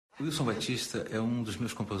Wilson Batista é dos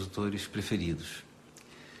meus compositores preferidos.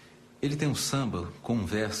 Ele tem samba com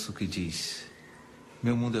verso que diz: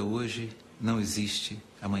 meu mundo é hoje, não existe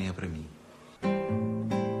amanhã para mim.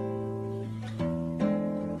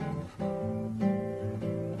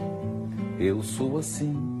 Eu sou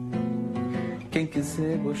assim, quem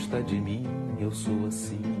quiser gostar de mim, eu sou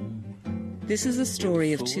assim. This is a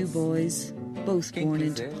story of two boys, both born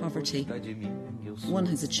into poverty. One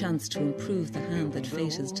has a chance to improve the hand that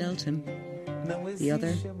fate has dealt him. The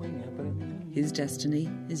other, his destiny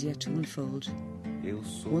is yet to unfold.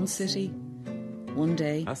 One city, one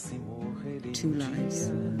day, two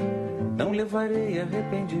lives. Não levarei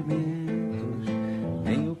arrependimentos,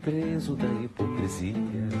 nem o preso da hipocrisia.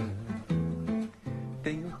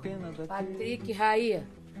 Patrick, Raia,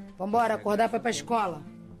 vambora, acordar pra ir pra escola.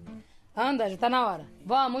 Anda, já tá na hora.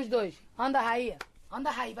 Vamos, os dois. Anda, Raia. Anda,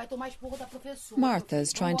 Raia, vai tomar esporro da professora. Martha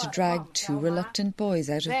is trying to drag two reluctant boys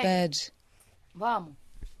out of bed. Vamos.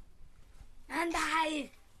 Anda, Raia.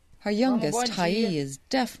 Her youngest, Hai, is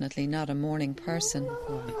definitely not a morning person.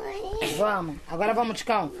 Vamos. Agora vamos,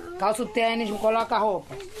 Ticão. Calça o tênis, me coloca a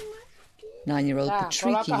roupa. 9-year-old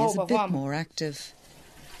Patricky is a bit more active.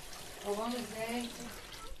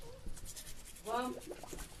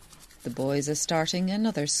 The boys are starting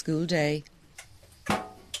another school day.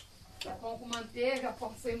 Pão com manteiga,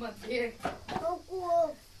 pão sem manteiga. Pão com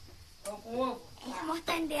ovo. Pão com ovo. E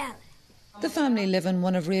mortandela. The family live in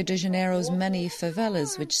one of Rio de Janeiro's many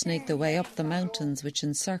favelas which snake their way up the mountains which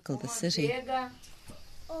encircle the city.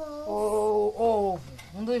 Ovo.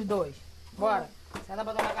 Dos dois. Bora. Senta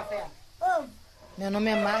pra tomar café. Meu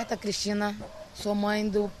nome é Marta Cristina. Sou mãe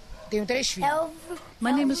do... Tenho 3 filhos.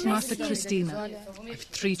 My name is Martha Christina. I have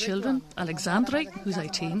 3 children. Alexandre, who's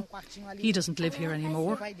 18. He doesn't live here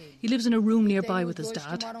anymore. He lives in a room nearby with his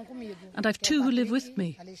dad. And I've 2 who live with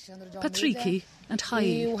me, Patricky and Hai.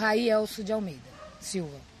 E o Hai é o de Almeida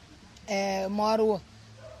Silva. Moro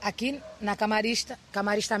aqui na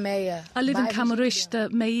Camarista Meia. I live in Camarista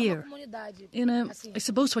Meir, in I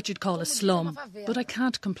suppose what you'd call a slum, but I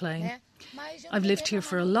can't complain. I've lived here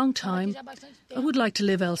for a long time. I would like to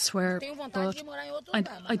live elsewhere, but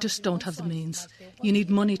I just don't have the means. You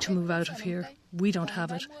need money to move out of here. We don't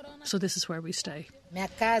have it, so this is where we stay.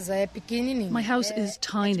 My house is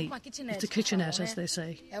tiny. It's a kitchenette, as they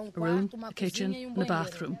say. A room, a kitchen and a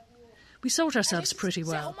bathroom. We sort ourselves pretty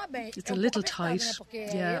well. It's a little tight,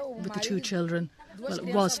 with the 2 children. Well,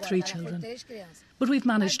 it was 3 children. But we've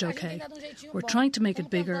managed okay. We're trying to make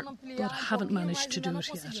it bigger, but haven't managed to do it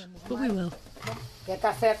yet. But we will. Quer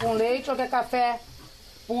café com leite ou quer café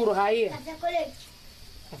puro, Raí? Café com leite.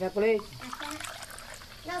 Café com leite? Café.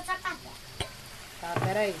 Não, só café. Tá,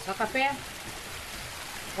 peraí, só café?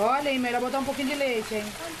 Olha aí, melhor botar pouquinho de leite, hein?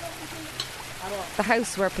 The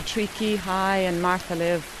house where Patricky, Hai and Martha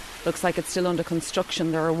live looks like it's still under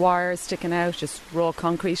construction. There are wires sticking out, just raw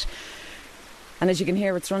concrete. And as you can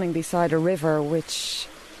hear, it's running beside a river which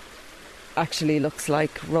actually looks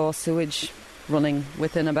like raw sewage running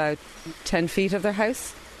within about 10 feet of their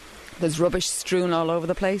house. There's rubbish strewn all over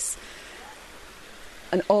the place.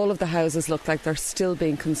 And all of the houses look like they're still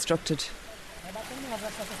being constructed.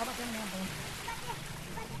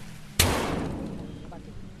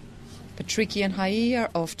 Patricky and Hai are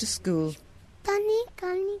off to school.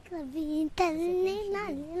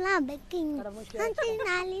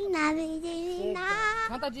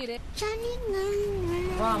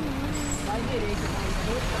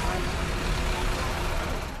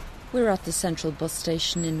 We're at the central bus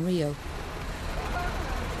station in Rio.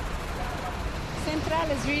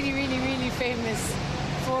 Central is really famous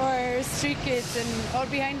for street kids, and all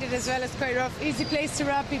behind it as well is quite rough. Easy place to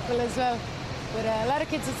rob people as well. But a lot of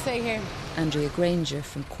kids would stay here. Andrea Granger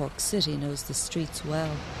from Cork City knows the streets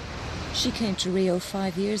well. She came to Rio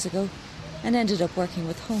 5 years ago and ended up working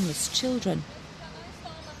with homeless children.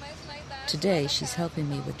 Today she's helping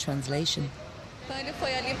me with translation. Então ele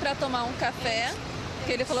foi ali para tomar café,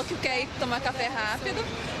 que ele falou que quer ir tomar café rápido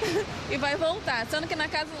e vai voltar. Sendo que na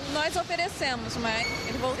casa nós oferecemos, mas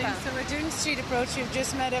ele voltar. So we're doing street approach. We've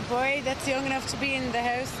just met a boy that's young enough to be in the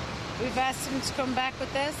house. We've asked him to come back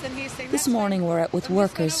with us, and he's saying... This morning we're out with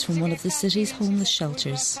workers from one of the city's homeless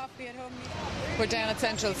shelters. We're down at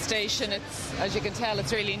Central Station. It's, as you can tell,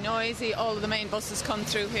 it's really noisy. All of the main buses come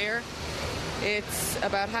through here. It's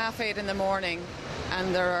about 8:30 in the morning,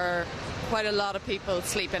 and there are quite a lot of people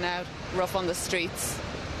sleeping out rough on the streets.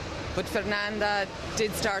 But Fernanda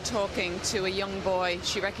did start talking to a young boy.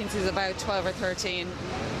 She reckons he's about 12 or 13.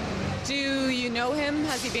 Do you know him?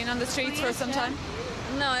 Has he been on the streets for some time?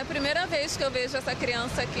 Não, é a primeira vez que eu vejo essa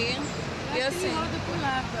criança aqui. E assim.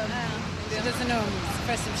 She doesn't know him. It's the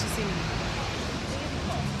first time she's seen him.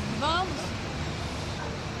 Vamos?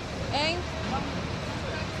 Hein?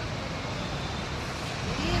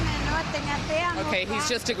 Okay, he's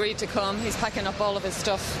just agreed to come. He's packing up all of his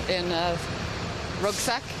stuff in a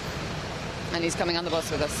rucksack and he's coming on the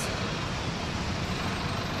bus with us.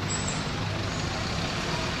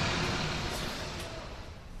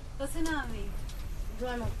 What's your name?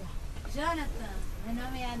 Jonathan. Jonathan. Meu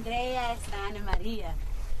nome é Andrea, esta é Ana Maria.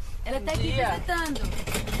 Ela está aqui visitando.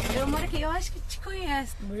 Eu moro aqui, eu acho que te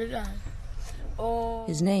conhece. Obrigado.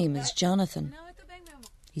 His name is Jonathan.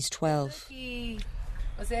 He's 12.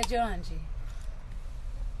 Você é de onde?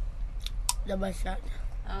 Da Baixada.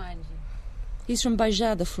 Aonde? He's from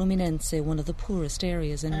Baixada Fluminense, one of the poorest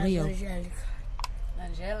areas in Rio. Angélica.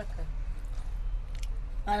 Angélica?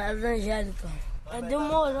 Parada Angélica. É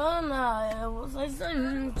demorando, vocês são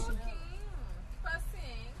gente.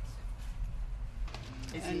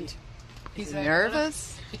 And he's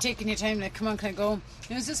nervous? You're taking your time, like, come on, can I go?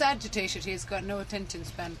 He was just agitated, he's got no attention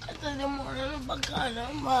span. Tá demorando pra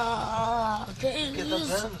caramba. Que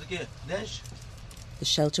isso? The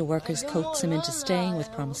shelter workers coax him into staying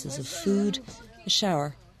with promises of food, a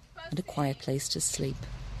shower, and a quiet place to sleep.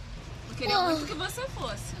 Queria muito que você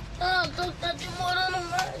fosse. Tá demorando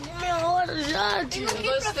mais de meia hora já, tio.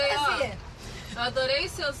 Gostei, ó. Adorei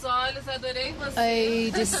seus olhos, adorei você. I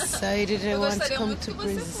decided I want to come to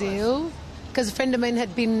Brazil because a friend of mine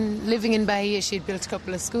had been living in Bahia. She'd built a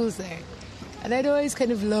couple of schools there, and I'd always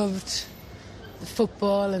kind of loved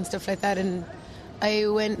football and stuff like that. And I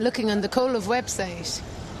went looking on the Kolof website,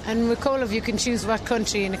 and with Kolof you can choose what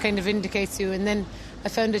country, and it kind of indicates you. And then I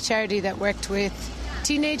found a charity that worked with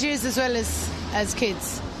teenagers as well as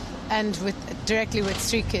kids, and directly with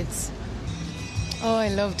street kids. Oh, I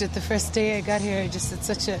loved it. The first day I got here, I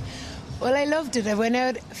loved it. I went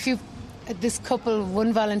out this couple,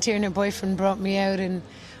 one volunteer and her boyfriend brought me out, and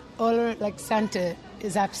Santa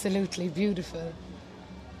is absolutely beautiful.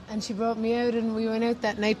 And she brought me out and we went out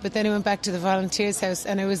that night, but then I went back to the volunteers' house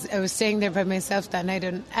and I was staying there by myself that night.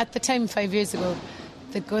 And at the time, 5 years ago,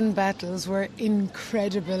 the gun battles were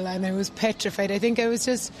incredible and I was petrified. I think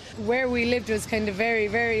where we lived was kind of very,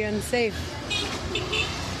 very unsafe.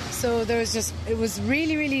 So it was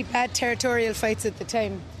really, really bad territorial fights at the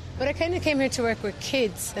time. But I kind of came here to work with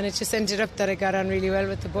kids, and it just ended up that I got on really well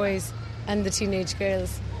with the boys and the teenage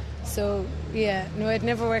girls. So, yeah, no, I'd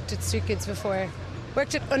never worked with street kids before.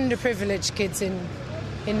 Worked with underprivileged kids in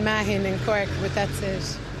Mahon and Cork, but that's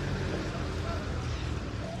it.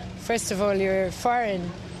 First of all, you're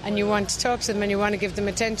foreign, and you want to talk to them and you want to give them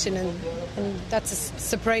attention, and that's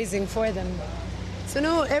surprising for them. So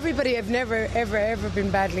no, everybody, I've never, ever, ever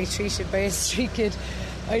been badly treated by a street kid.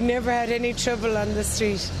 I never had any trouble on the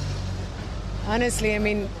street. Honestly, I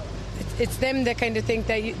mean, it's them that kind of think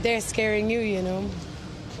that they're scaring you, you know. Do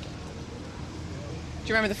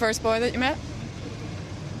you remember the first boy that you met?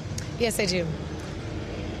 Yes, I do.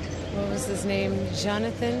 What was his name?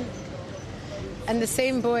 Jonathan. And the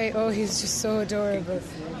same boy, he's just so adorable.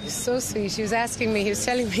 He's so sweet. He was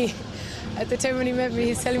telling me, at the time when he met me,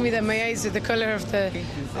 he's telling me that my eyes are the colour of the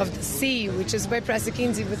sea, which is by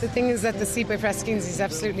Prasakinzi. But the thing is that the sea by Prasakinzi is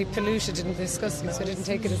absolutely polluted and disgusting, so I didn't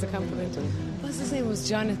take it as a compliment. What's his name? Was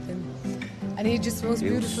Jonathan. And he had just the most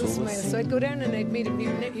beautiful smile. So I'd go down and I'd meet him.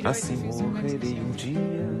 Assim morrerei dia,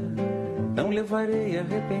 não levarei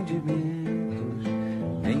arrependimentos,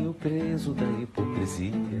 nem o preso da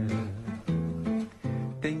hipocrisia.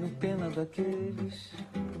 Tenho pena daqueles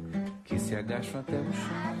que se agacham até o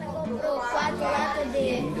chão. Comprou 4 latas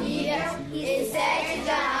de bebida e 7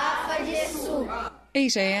 garrafas de suco.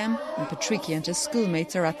 8 a.m. and Patricky and his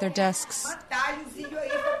schoolmates are at their desks.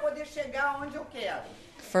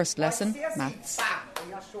 First lesson, maths.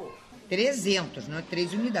 300, não é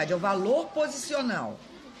 3 unidades, é o valor posicional.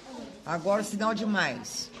 Agora o sinal de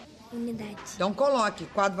mais. Unidade. Então coloque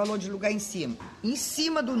 4 valor de lugar em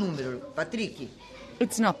cima do número, Patrick.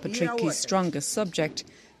 It's not Patricky's strongest subject,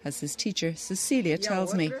 as his teacher, Cecilia,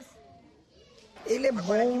 tells me. Ele é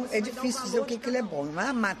bom, é difícil dizer o que ele é bom.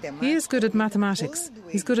 He is good at mathematics,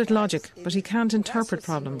 he's good at logic, but he can't interpret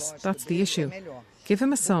problems. That's the issue. Give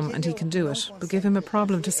him a sum and he can do it, but give him a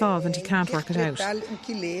problem to solve and he can't work it out.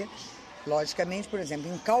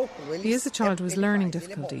 He is a child with learning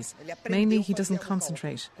difficulties. Mainly, he doesn't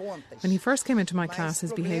concentrate. When he first came into my class,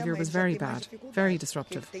 his behaviour was very bad, very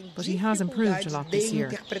disruptive, but he has improved a lot this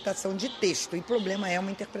year.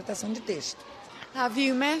 Have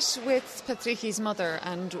you met with Patricky's mother,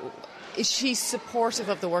 and is she supportive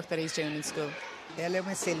of the work that he's doing in school?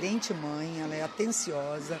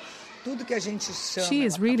 She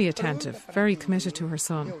is really attentive, very committed to her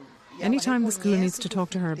son. Anytime the school needs to talk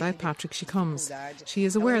to her about Patrick, she comes. She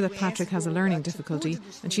is aware that Patrick has a learning difficulty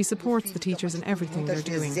and she supports the teachers in everything they're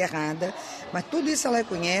doing. Mas tudo isso ela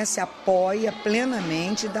reconhece, apoia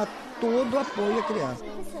plenamente, dá todo o apoio à criança.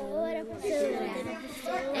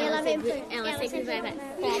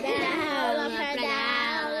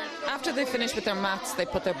 After they finish with their maths, they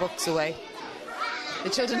put their books away. The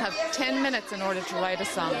children have 10 minutes in order to write a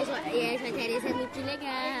song.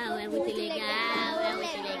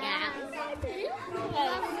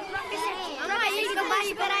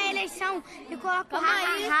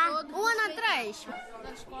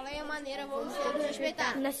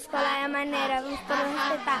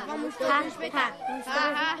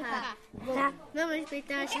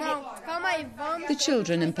 The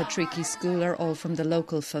children in Patricky School are all from the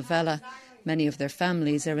local favela. Many of their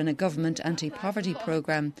families are in a government anti-poverty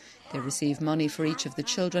programme. They receive money for each of the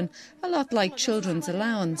children, a lot like children's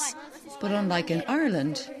allowance. But unlike in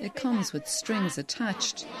Ireland, it comes with strings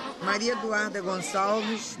attached. Maria Eduarda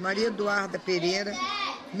Gonçalves, Maria Eduarda Pereira,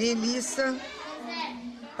 Melissa,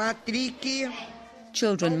 Patrick.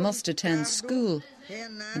 Children must attend school,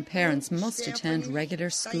 and parents must attend regular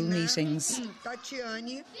school meetings.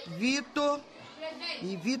 Tatiane, Vitor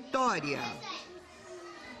e Vitória.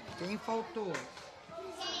 Quem faltou?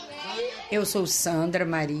 Eu sou Sandra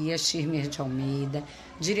Maria Schirmer de Almeida.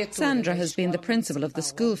 Sandra has been the principal of the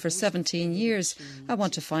school for 17 years. I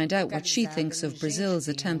want to find out what she thinks of Brazil's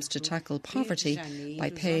attempts to tackle poverty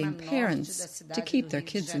by paying parents to keep their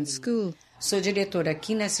kids in school. Sou diretora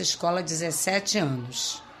aqui nessa escola há 17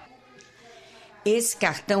 anos. Esse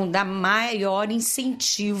cartão dá maior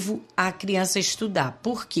incentivo à criança estudar.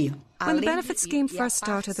 Por quê? When the benefit scheme first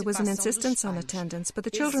started, there was an insistence on attendance, but the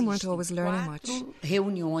children weren't always learning much.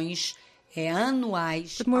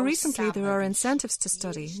 But more recently, there are incentives to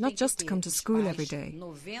study, not just to come to school every day.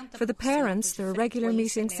 For the parents, there are regular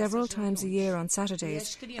meetings several times a year on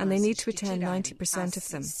Saturdays, and they need to attend 90% of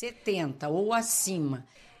them.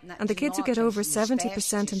 And the kids who get over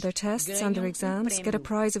 70% in their tests and their exams get a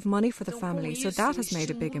prize of money for the family, so that has made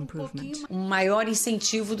a big improvement. Maior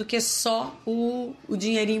incentivo do que só o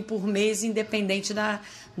dinheirinho por mês, independente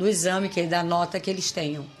do exame, da nota que eles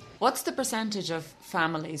tenham. What's the percentage of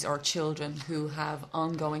families or children who have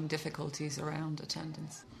ongoing difficulties around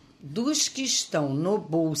attendance? Dos que estão no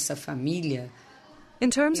Bolsa Família, in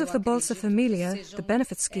terms of the Bolsa Familia, the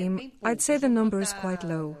benefit scheme, I'd say the number is quite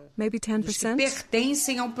low, maybe 10%.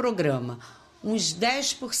 Pertencem ao programa, uns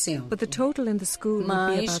 10%. But the total in the school would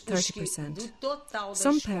be about 30%.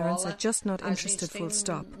 Some parents are just not interested, full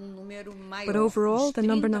stop. But overall, the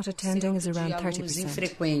number not attending is around 30%.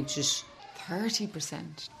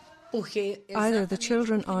 30%? Either the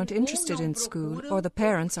children aren't interested in school or the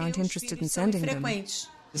parents aren't interested in sending them.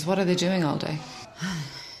 What are they doing all day?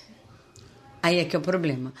 Aí é que é o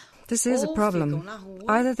problema. This is a problem.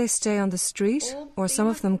 Either they stay on the street, or some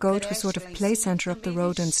of them go to a sort of play centre up the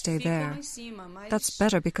road and stay there. That's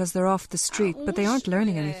better because they're off the street, but they aren't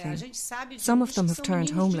learning anything. Some of them have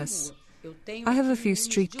turned homeless. I have a few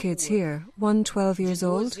street kids here, one 12 years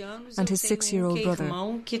old and his 6-year-old brother.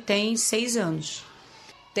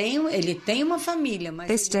 They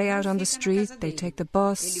stay out on the street, they take the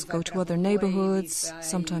bus, go to other neighbourhoods,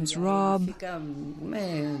 sometimes rob.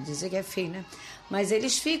 Mas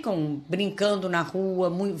eles ficam brincando na rua,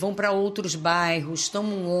 vão para outros bairros,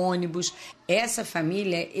 tomam ônibus. Essa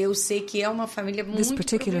família, eu sei que é uma família muito This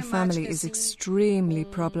particular family is extremely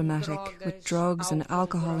problematic, with drugs and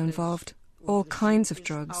alcohol involved, all kinds of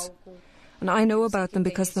drugs. And I know about them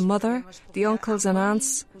because the mother, the uncles and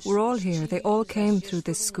aunts were all here. They all came through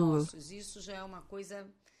this school.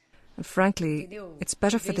 And frankly, it's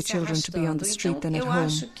better for the children to be on the street than at home.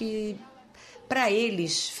 Para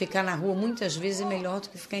eles, ficar na rua muitas vezes é melhor do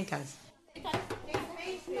que ficar em casa.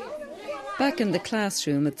 Back in the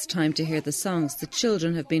classroom, it's time to hear the songs the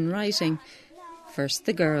children have been writing. First,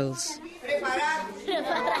 the girls.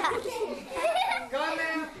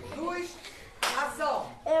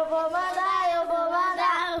 Eu vou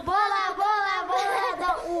mandar, bola,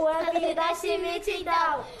 aqui da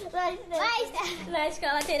Chimitidão. Na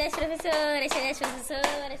escola tem as professoras,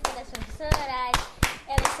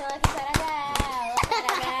 Elas estão aqui para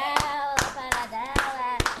dar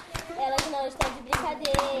aula. Elas não estão de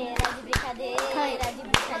brincadeira.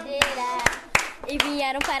 E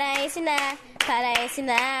vieram para ensinar.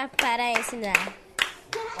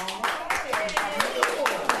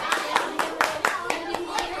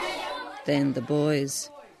 Then the boys.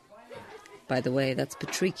 By the way, that's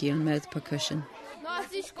Patricky on mouth percussion.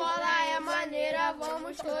 Nossa escola é maneira,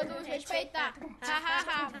 vamos todos respeitar. Ha, ha,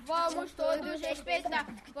 ha, vamos todos respeitar.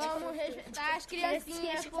 Vamos respeitar as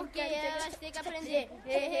criancinhas porque elas têm que aprender.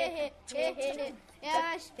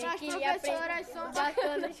 As professoras são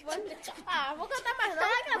bacanas. Ah, vou cantar mais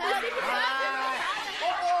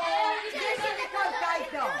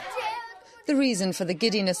não. The reason for the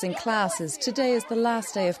giddiness in class is today is the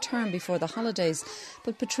last day of term before the holidays,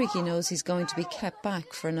 but Patricky knows he's going to be kept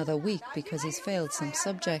back for another week because he's failed some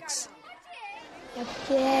subjects.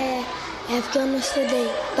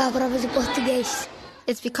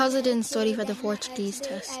 It's because I didn't study for the Portuguese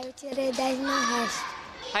test.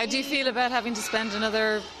 How do you feel about having to spend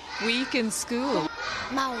another week in school?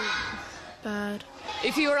 Bad.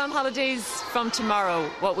 If you were on holidays from tomorrow,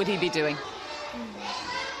 what would he be doing?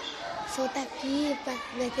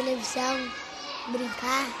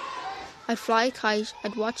 I'd fly a kite,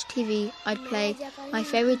 I'd watch TV, I'd play. My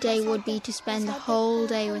favourite day would be to spend the whole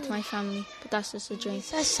day with my family, but that's just a dream.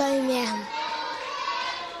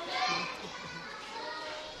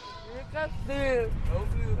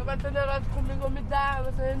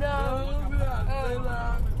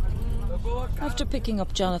 After picking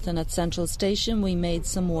up Jonathan at Central Station, we made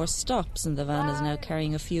some more stops, and the van is now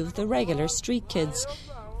carrying a few of the regular street kids.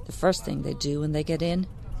 The first thing they do when they get in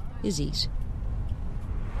is eat.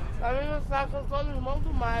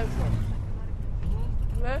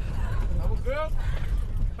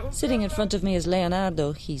 Sitting in front of me is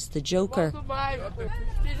Leonardo. He's the joker.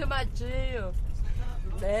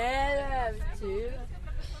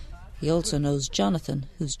 He also knows Jonathan,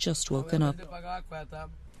 who's just woken up.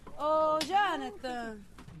 Oh, Jonathan!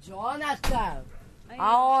 Jonathan!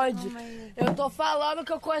 Aonde? Eu tô falando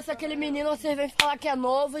que eu conheço aquele menino, vocês vêm falar que é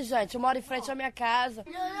novo, gente. Eu moro em frente à minha casa.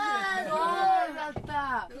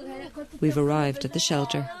 We've arrived at the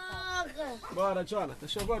shelter. Bora, Jonathan.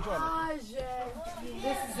 Chegou, Jonathan. Ai, gente.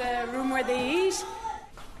 This is a room where they eat.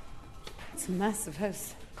 It's a massive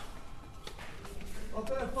house.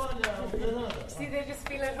 See, they just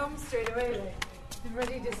feel at home straight away. They've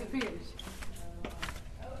already disappeared.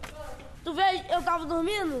 Tu vê, eu tava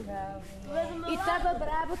dormindo? E tava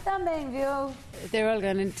bravo também, viu? They're all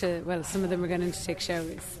gone into, well, some of them are going in to take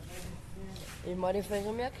showers. Eles moram em frente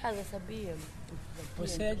à minha casa, sabia?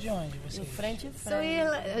 Você é de onde? Em frente e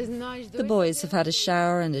frente. The boys have had a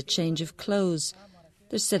shower and a change of clothes.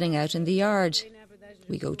 They're sitting out in the yard.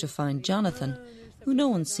 We go to find Jonathan, who no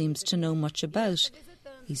one seems to know much about.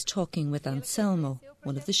 He's talking with Anselmo,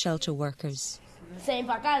 one of the shelter workers. Você ir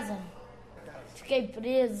pra casa? Fiquei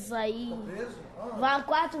preso, saí. Vá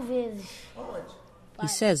 4 vezes. He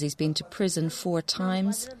says he's been to prison 4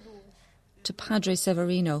 times. To Padre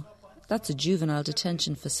Severino. That's a juvenile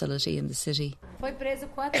detention facility in the city. Foi preso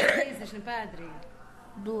 4 vezes, né, padre?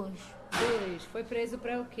 2. Foi preso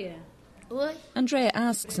para o quê? Andrea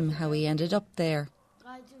asks him how he ended up there.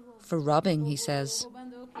 For robbing, he says.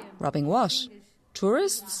 Robbing what?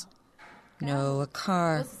 Tourists? No, a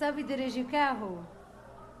car. Você sabe dirigir carro?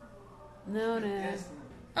 Não, né?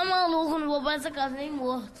 É maluco, não vou pra essa casa nem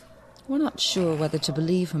morto. We're not sure whether to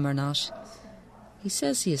believe him or not. He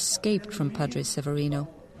says he escaped from Padre Severino.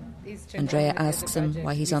 Andrea asks him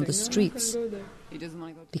why he's on the streets.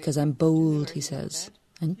 Because I'm bold, he says,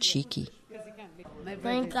 and cheeky.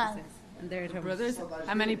 Brothers?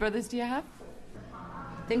 How many brothers do you have?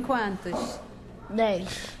 Tem quantos? 10.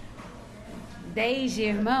 10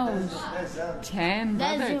 irmãos? 10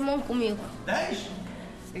 brothers? 10 irmãos comigo. 10?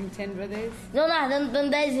 Tem 10 brothers? Leonardo, não tem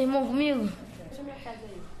 10 irmãos comigo? Deixa minha casa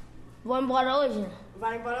aí. Vou embora hoje?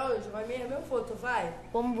 Vai embora hoje? Vai mesmo? Eu vou, tu vai?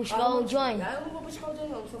 Vamos buscar o Johnny? Eu não vou buscar o Johnny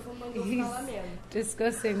não, só for mandar ficar lá mesmo.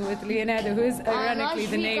 Discussing with Leonardo, who's ironically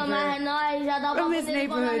the neighbour from his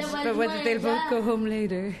neighbourhood, but whether they'll both go home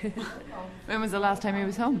later. When was the last time he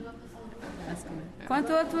was home?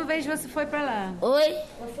 Quanto a última vez você foi para lá? Oi?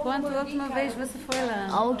 Quanto a última vez você foi lá?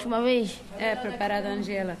 A última vez? É, preparada a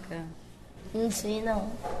Angélica. Não sei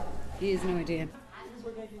não. He has no idea.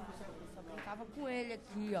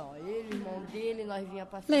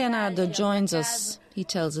 Leonardo joins us. He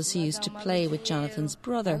tells us he used to play with Jonathan's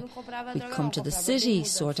brother. We'd come to the city,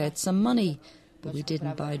 sort out some money. But we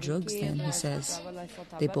didn't buy drugs then, he says.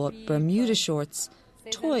 They bought Bermuda shorts,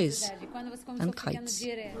 toys and kites.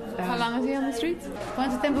 How long was he on the streets?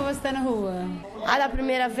 Quanto tempo você está na rua? Da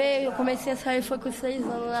primeira vez eu comecei a sair foi com 6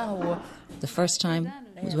 anos na rua. The first time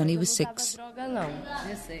was when he was 6. Não.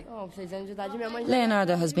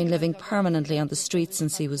 Leonardo has been living permanently on the street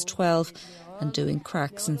since he was 12 and doing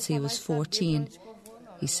crack since he was 14.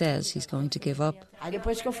 He says he's going to give up.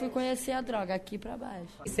 Depois que eu fui conhecer a droga aqui para baixo.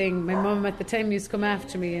 Saying my mum at the time used to come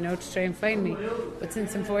after me, to try and find me. But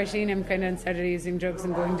since I'm 14, I'm kind of started using drugs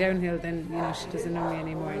and going downhill. Then she doesn't know me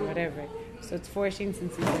anymore and whatever. So it's 14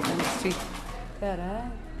 since he's like on the street.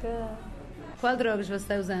 Caraca. Qual drogas você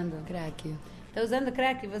está usando? Crack. Está usando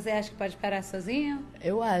crack? Você acha que pode parar sozinho?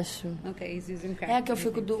 Eu acho. Ok, he's using crack. É que eu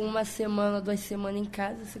fico 1 semana, 2 semanas em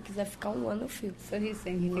casa. Se quiser ficar 1 ano, eu fico. So he's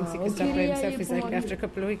saying he thinks he can stop by himself. He's like, after a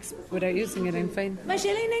couple of weeks without using it, I'm fine. Mas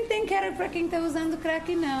ele nem tem cara pra quem tá usando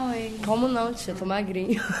crack, não, hein? Como não, tia? Tô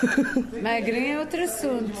magrinho. Magrinho é outro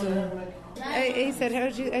assunto. He said,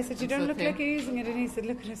 I said, you don't look like you're using it. And he said,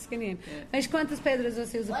 look at how skinny. Mas quantas pedras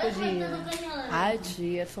você usa por dia? Ai,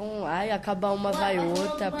 tia, acaba uma, vai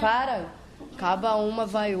outra. Para! Acaba uma,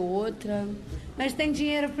 vai outra. Mas tem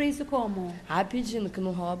dinheiro pra isso como? Pedindo, que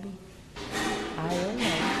não roubo. Eu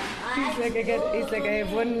não. He's like, I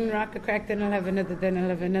have 1 rock of crack, then I'll have another, then I'll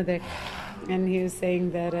have another. And he was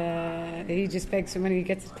saying that he just begs for money. He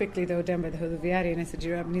gets it quickly, though, down by the rodoviária. And I said,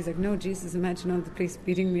 you're up. And he's like, no, Jesus, imagine all the police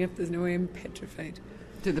beating me up. There's no way, I'm petrified.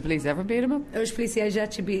 Did the police ever beat him up? Os policiais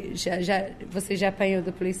você já apanhou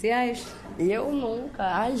de policiais? Eu nunca.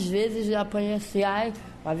 Às vezes já apanhei assim,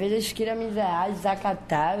 uma vez eles queriam me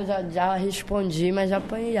desacatar, eu já respondi, mas já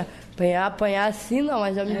apanhei. Apanhar assim não,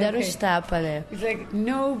 mas já me deram os tapas, né? He's like,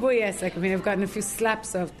 no boy, yes, like, I mean, I've gotten a few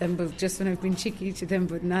slaps off them, but just when I've been cheeky to them,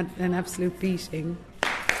 but not an absolute beating.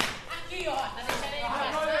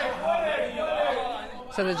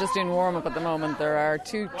 So they're just doing warm-up at the moment. There are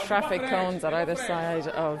 2 traffic cones at either side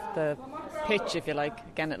of the pitch, if you like.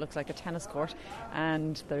 Again, it looks like a tennis court.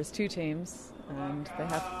 And there's 2 teams, and they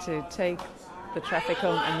have to take the traffic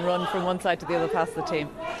cone and run from one side to the other past the team.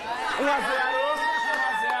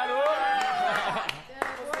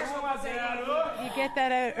 You get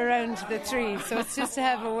that out around the trees, so it's just to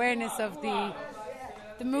have awareness of the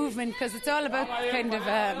movement, because it's all about kind of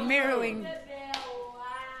mirroring.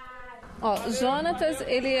 Jonatas,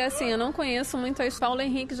 ele assim, eu não conheço muito a Paulo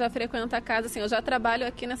Henrique, já frequenta a casa, assim, eu já trabalho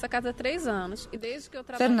aqui nessa casa há 3 anos. E desde que eu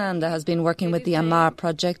trabalho, Fernanda has been working with the Amar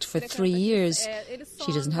project for 3 years.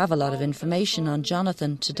 She doesn't have a lot of information on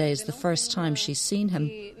Jonathan. Today is the first time she's seen him,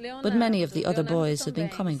 but many of the other boys have been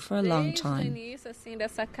coming for a long time.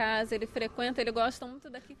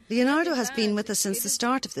 Leonardo has been with us since the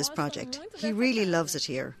start of this project. He really loves it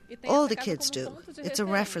here. All the kids do. It's a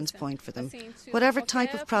reference point for them. Whatever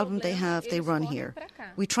type of problem they have, they run here.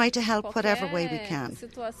 We try to help whatever way we can.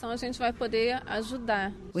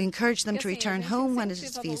 We encourage them to return home when it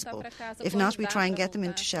is feasible. If not, we try and get them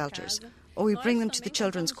into shelters, or we bring them to the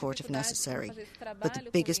children's court if necessary. But the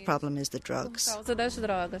biggest problem is the drugs.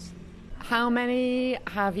 How many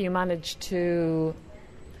have you managed to,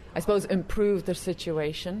 I suppose, improve their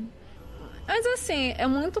situation? Mas assim, é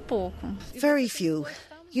muito pouco. Very few.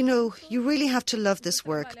 You know, you really have to love this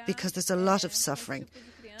work because there's a lot of suffering.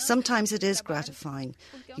 Sometimes it is gratifying.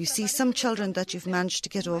 You see some children that you've managed to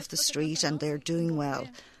get off the street and they're doing well.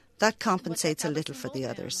 That compensates a little for the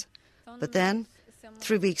others. But then,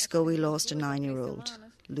 3 weeks ago, we lost a 9-year-old,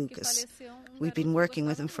 Lucas. We've been working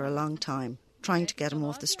with him for a long time, trying to get him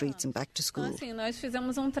off the streets and back to school. Nós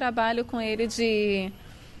fizemos trabalho com ele de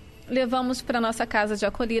levamos para nossa casa de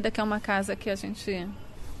acolhida, que é uma casa que a gente.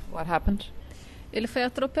 What happened? Ele foi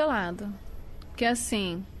atropelado. Que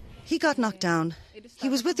assim. He got knocked down. He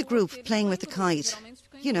was with a group playing with a kite.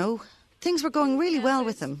 You know, things were going really well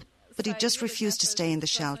with him, but he just refused to stay in the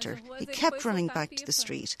shelter. He kept running back to the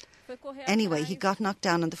street. Anyway, he got knocked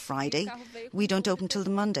down on the Friday. We don't open till the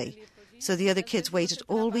Monday. So the other kids waited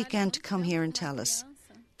all weekend to come here and tell us.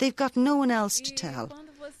 They've got no one else to tell.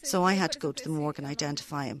 So I had to go to the morgue and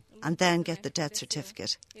identify him, and then get the death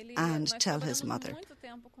certificate, and tell his mother.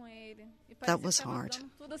 That was hard.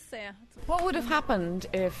 What would have happened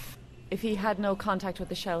if he had no contact with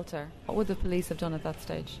the shelter? What would the police have done at that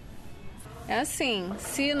stage? É assim,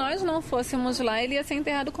 se nós não fôssemos lá, ele ia ser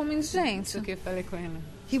enterrado como indigente.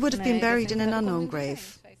 He would have been buried in an unknown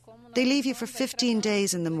grave. They leave you for 15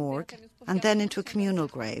 days in the morgue, and then into a communal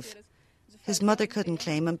grave. His mother couldn't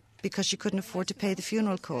claim him because she couldn't afford to pay the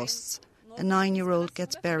funeral costs. A 9-year-old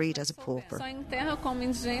gets buried as a pauper. Só enterra como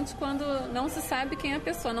indigente quando não se sabe quem é a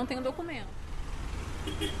pessoa, não tem o documento.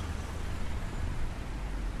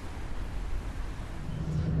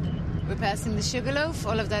 We're passing the Sugarloaf.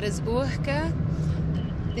 All of that is Urca.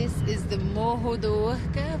 This is the Morro de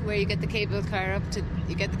Urca, where you get the cable car to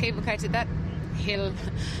that hill,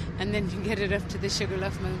 and then you get it up to the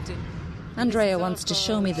Sugarloaf mountain. Andrea wants to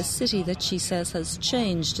show me the city that she says has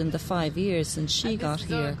changed in the 5 years since she got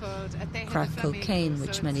here. Crack cocaine,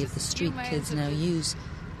 which many of the street kids now use,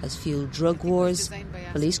 has fueled drug wars,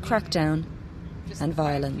 police crackdown and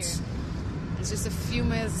violence. It's just a few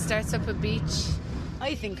miles, starts up a beach,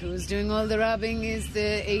 I think who's doing all the robbing is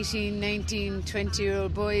the 18, 19,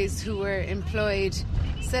 20-year-old boys who were employed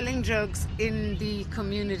selling drugs in the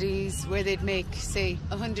communities where they'd make, say,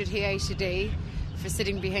 100 hiash a day for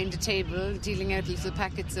sitting behind a table, dealing out little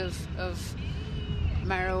packets of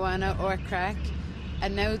marijuana or crack.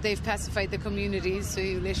 And now they've pacified the communities, so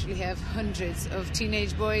you literally have hundreds of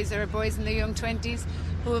teenage boys or boys in their young 20s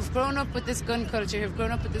who have grown up with this gun culture, have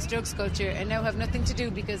grown up with this drugs culture, and now have nothing to do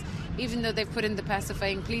because even though they've put in the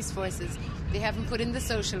pacifying police forces, they haven't put in the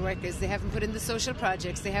social workers, they haven't put in the social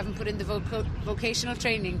projects, they haven't put in the vocational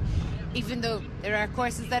training. Even though there are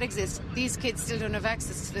courses that exist, these kids still don't have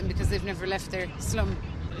access to them because they've never left their slum.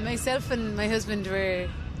 Myself and my husband were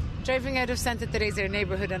driving out of Santa Teresa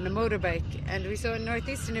neighbourhood on a motorbike, and we saw a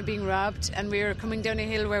northeasterner being robbed, and we were coming down a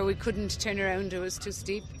hill where we couldn't turn around, it was too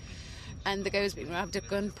steep, and the guy was being robbed at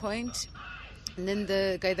gunpoint, and then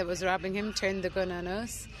the guy that was robbing him turned the gun on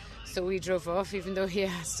us, so we drove off even though he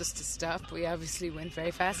asked us to stop. We obviously went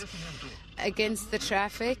very fast against the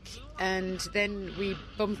traffic, and then we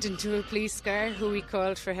bumped into a police car who we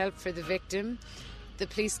called for help for the victim. The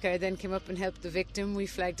police car then came up and helped the victim. We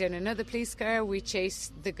flagged down another police car. We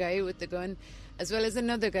chased the guy with the gun, as well as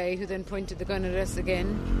another guy who then pointed the gun at us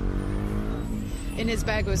again. In his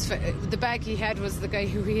bag the bag he had was the guy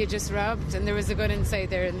who he had just robbed, and there was a gun inside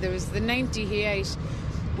there, and there was the 90 he ate,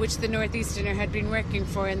 which the northeasterner had been working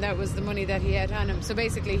for, and that was the money that he had on him. So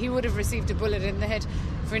basically he would have received a bullet in the head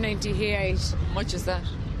for 90 he ate. How much is that?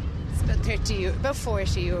 It's about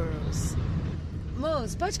 40 euros.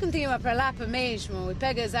 Moço, podes continuar para Lapa mesmo e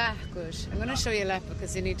pega os arcos. I'm going to show you Lapa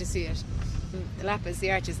because you need to see it. Lapa is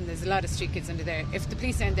the arches, and there's a lot of street kids under there. If the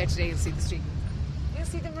police aren't there today, you'll see the street. You'll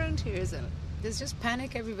see them around here as well. There's just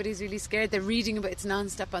panic. Everybody's really scared. They're reading about it's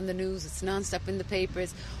non-stop on the news. It's non-stop in the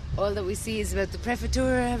papers. All that we see is about the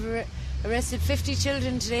Prefeitura have arrested 50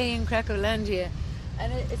 children today in Cracowlandia.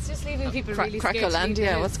 And it's just leaving people really scared.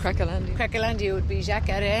 Cracowlandia? What's Cracowlandia? Cracowlandia would be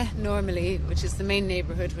Jacaré, normally, which is the main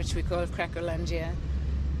neighbourhood, which we call Cracowlandia.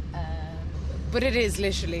 But it is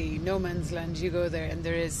literally no man's land. You go there and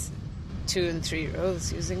there is 2 and 3 year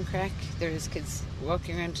olds using crack. There is kids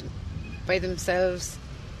walking around by themselves.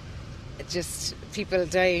 Just people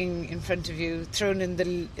dying in front of you, thrown in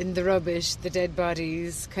the rubbish, the dead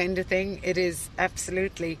bodies kind of thing. It is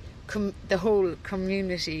absolutely the whole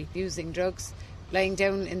community using drugs, lying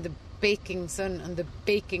down in the baking sun on the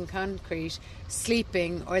baking concrete,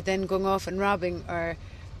 sleeping, or then going off and robbing or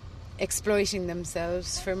exploiting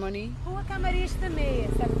themselves for money.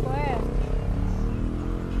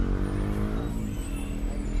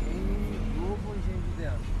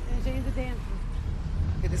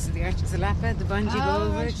 This is the Arches of Lapa, the bungee go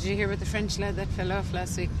over. Did you hear about the French lad that fell off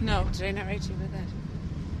last week? No. Did I not write you about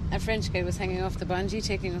that? A French guy was hanging off the bungee,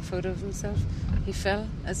 taking a photo of himself. He fell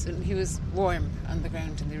as soon he was warm on the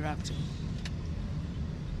ground and they robbed him.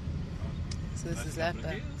 So this is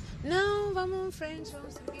Lapa. No, vamos French,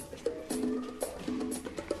 vamos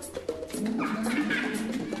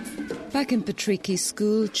Back in Patricky's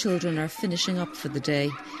school, children are finishing up for the day,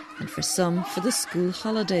 and for some, for the school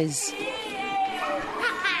holidays.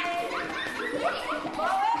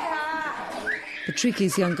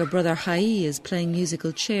 Patricky's younger brother Hai is playing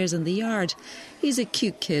musical chairs in the yard. He's a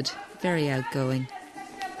cute kid, very outgoing.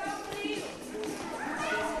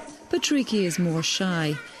 Patricky is more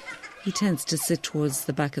shy. He tends to sit towards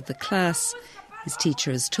the back of the class. His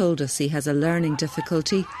teacher has told us he has a learning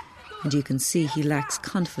difficulty, and you can see he lacks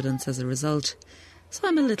confidence as a result. So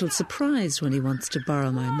I'm a little surprised when he wants to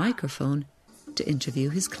borrow my microphone to interview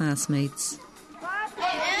his classmates.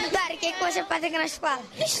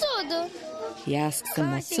 He asks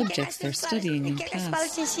them what subjects they're studying in class.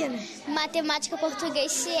 Matemática,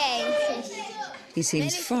 português, ciências. He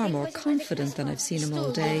seems far more confident than I've seen him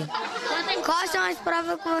all day. Quais são as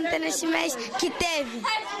provas que vão ter neste mês que teve?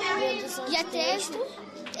 Já teve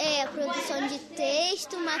produção de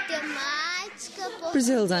texto, matemática.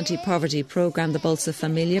 Brazil's anti-poverty programme, the Bolsa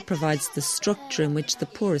Familia, provides the structure in which the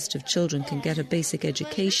poorest of children can get a basic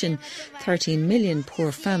education. 13 million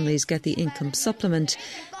poor families get the income supplement.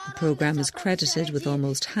 The programme is credited with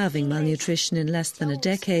almost halving malnutrition in less than a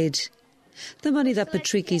decade. The money that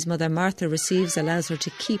Patricky's mother Martha receives allows her to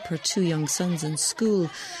keep her 2 young sons in school.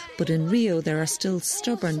 But in Rio there are still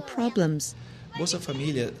stubborn problems. Bolsa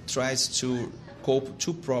Familia tries to cope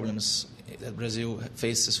 2 problems that Brazil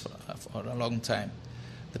faces for a long time.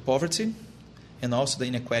 The poverty and also the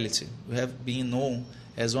inequality. We have been known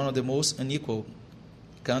as one of the most unequal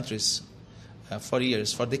countries for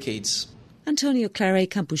years, for decades. Antonio Clare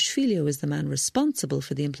Campos-Filho is the man responsible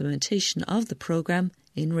for the implementation of the programme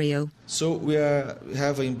in Rio. So we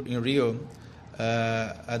have in Rio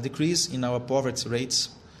a decrease in our poverty rates,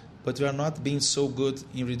 but we are not being so good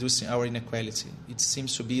in reducing our inequality. It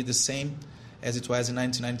seems to be the same as it was in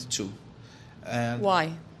 1992. And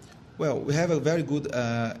why? Well, we have a very good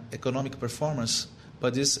economic performance,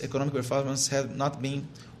 but this economic performance has not been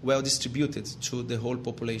well distributed to the whole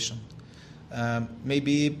population.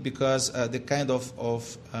 Maybe because the kind of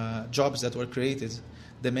jobs that were created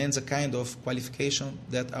demands a kind of qualification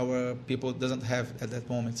that our people doesn't have at that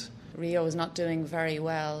moment. Rio is not doing very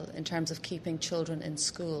well in terms of keeping children in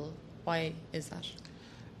school. Why is that?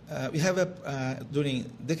 We have, during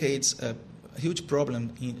decades, a huge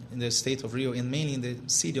problem in the state of Rio, and mainly in the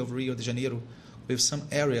city of Rio de Janeiro, with some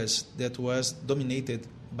areas that was dominated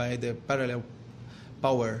by the parallel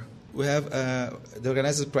power. We have the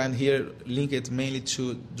organized crime here linked mainly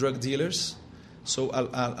to drug dealers. So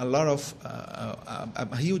a lot of,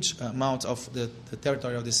 a huge amount of the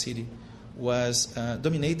territory of the city was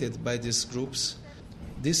dominated by these groups.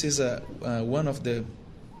 This is one of the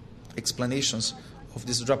explanations of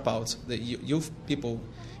this dropout. The youth people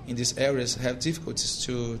in these areas have difficulties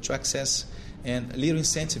to access and little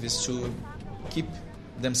incentives to keep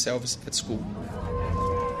themselves at school.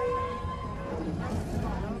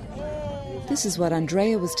 This is what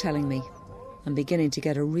Andrea was telling me. I'm beginning to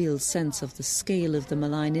get a real sense of the scale of the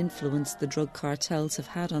malign influence the drug cartels have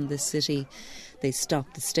had on this city. They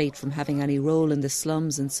stopped the state from having any role in the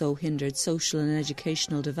slums and so hindered social and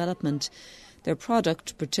educational development. Their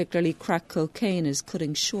product, particularly crack cocaine, is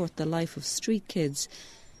cutting short the life of street kids,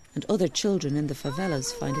 and other children in the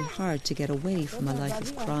favelas find it hard to get away from a life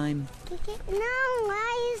of crime.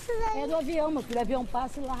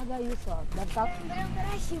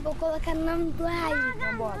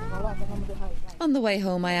 On the way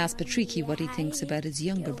home, I asked Patricky what he thinks about his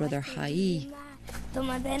younger brother, Hai.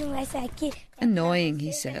 Annoying,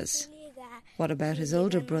 he says. What about his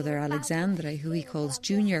older brother, Alexandre, who he calls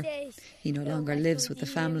Junior? He no longer lives with the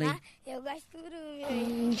family.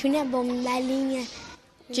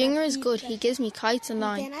 Junior is good. He gives me kites and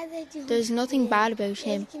line. There's nothing bad about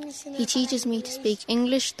him. He teaches me to speak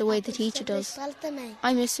English the way the teacher does.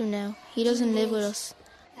 I miss him now. He doesn't live with us.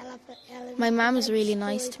 My mum is really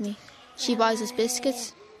nice to me. She buys us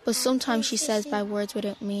biscuits, but sometimes she says bad words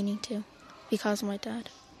without meaning to, because of my dad.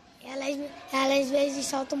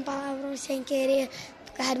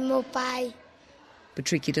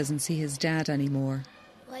 Patricky doesn't see his dad anymore.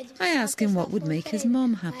 I ask him what would make his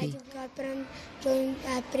mum happy.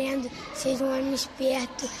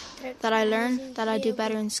 That I learn, that I do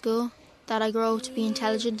better in school, that I grow to be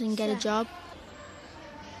intelligent and get a job.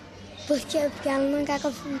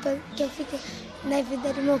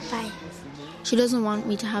 She doesn't want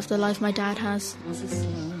me to have the life my dad has.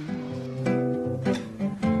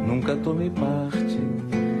 Nunca tomei parte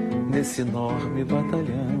nesse enorme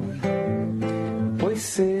batalhão, pois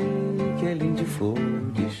sei que além de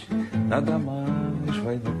flores nada mais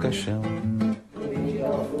vai no caixão.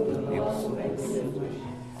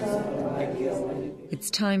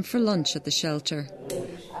 It's time for lunch at the shelter.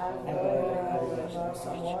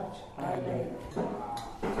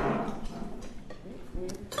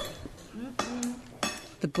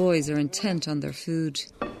 The boys are intent on their food.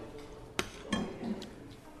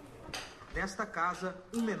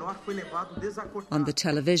 On the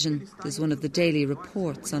television, there's one of the daily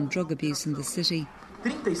reports on drug abuse in the city.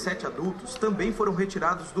 37 adultos também foram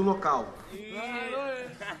retirados do local.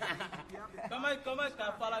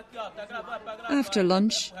 After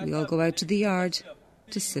lunch, we all go out to the yard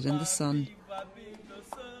to sit in the sun.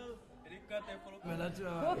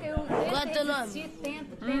 Qual é teu nome?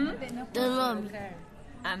 Teu nome?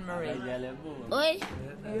 Anne-Marie. Oi?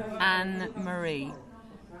 Anne-Marie.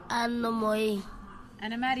 Anne-Marie.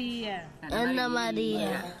 Ana Maria. Ana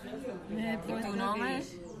Maria. E tu nome?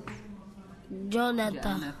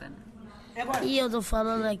 Jonathan. E eu tô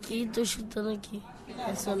falando aqui, tô chutando aqui.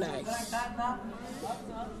 Personagem.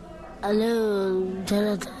 Alô,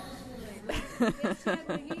 Jonathan.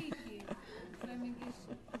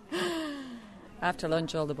 After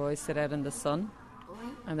lunch, all the boys sit out in the sun,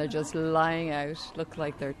 and they're just lying out, look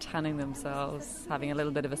like they're tanning themselves, having a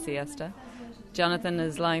little bit of a siesta. Jonathan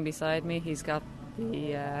is lying beside me. He's got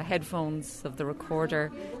the headphones of the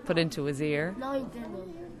recorder put into his ear.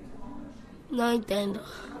 Não entendo.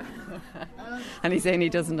 And he's saying he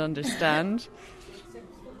doesn't understand.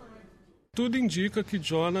 Tudo indica que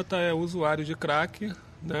Jonathan é usuário de crack,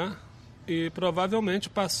 né? E provavelmente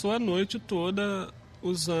passou a noite toda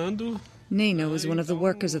usando. Nino is one of the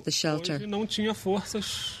workers at the shelter. Hoje não tinha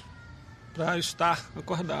forças para estar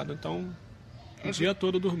acordado, então o dia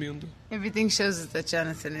todo dormindo. Everything shows us that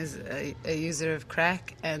Jonathan is a user of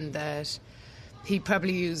crack and that he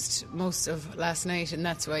probably used most of last night, and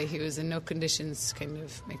that's why he was in no conditions to kind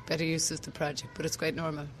of make better use of the project, but it's quite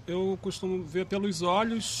normal. Eu costumo ver pelos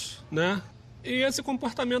olhos, né? E esse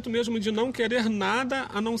comportamento mesmo de não querer nada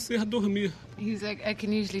a não ser dormir. He's like, I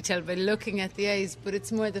can usually tell by looking at the eyes, but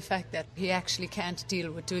it's more the fact that he actually can't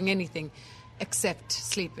deal with doing anything except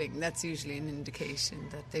sleeping. That's usually an indication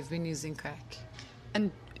that they've been using crack.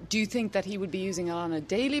 And do you think that he would be using it on a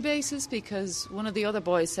daily basis? Because one of the other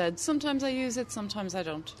boys said, sometimes I use it, sometimes I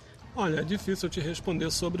don't. Olha, é difícil te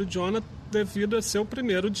responder sobre o Jonathan devido a ser o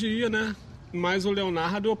primeiro dia, né? Mas o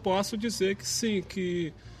Leonardo eu posso dizer que sim,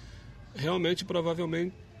 que realmente,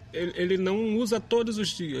 provavelmente, ele não usa todos os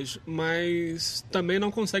dias, mas também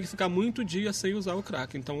não consegue ficar muito dia sem usar o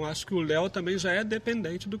crack. Então acho que o Léo também já é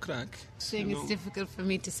dependente do crack. It's difficult for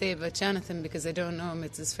me to say about Jonathan because I don't know him.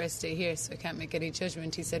 It's his first day here, so I can't make any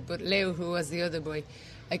judgment. He said, but Leo, who was the other boy,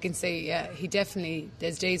 I can say, yeah, he definitely,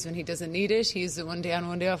 there's days when he doesn't need it. He uses it one day on,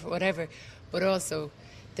 one day off, or whatever. But also,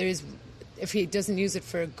 if he doesn't use it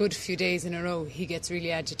for a good few days in a row, he gets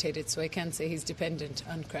really agitated. So I can't say he's dependent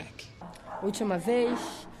on crack. Última vez,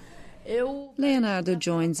 Leonardo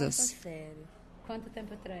joins us.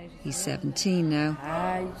 He's 17 now.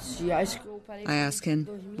 I ask him,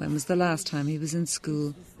 when was the last time he was in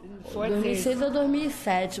school? 2006 ou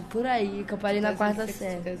 2007, por aí, que eu parei na quarta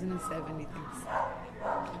série. 2007, he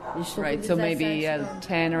thinks. Right, so maybe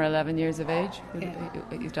 10 or 11 years of age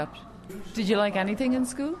you stopped. Did you like anything in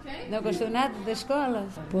school? Não gostou nada da escola?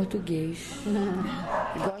 Português.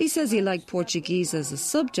 He says he liked Portuguese as a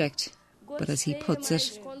subject, but as he puts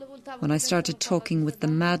it, when I started talking with the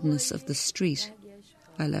madness of the street,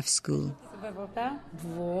 I left school.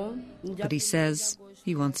 But he says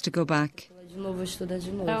he wants to go back. Vou estudar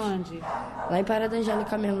de novo. Aonde? Lá em Parada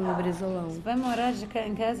Angélica mesmo, no Brizolão. Vai morar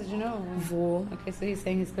em casa de novo? Vou. Okay, so he's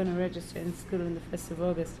saying he's going to register in school on the 1st of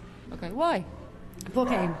August. Okay, why? Por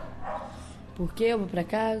quê? Por que eu vou pra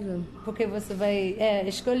casa? Porque você vai...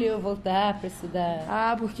 escolheu voltar pra estudar.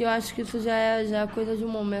 Ah, porque eu acho que isso já é coisa de um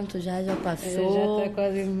momento, já passou. Já tá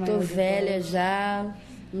quase mais. Tô velha já,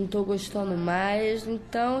 não tô gostando mais,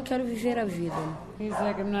 então eu quero viver a vida. He's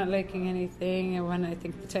like, I'm not liking anything, and when I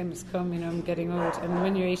think the time has come, I'm getting old. And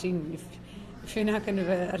when you're 18, if you're not kind of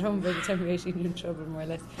at home by the time you're 18, you're in trouble, more or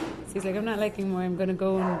less. So he's like, I'm not liking more, I'm going to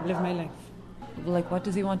go and live my life. Like, what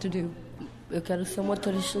does he want to do? Eu quero ser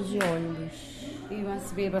motorista de ônibus. He wants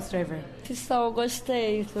to be a bus driver. Fiscal, eu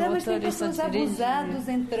gostei. Sou mas tem motorista pessoas de dirigir. abusados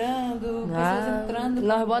entrando, pessoas entrando.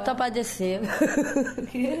 Nós bota pra descer.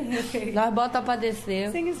 Okay. Nós bota pra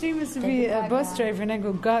descer. His dream is to be a bus driver, and I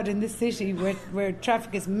go, God, in this city where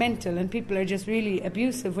traffic is mental and people are just really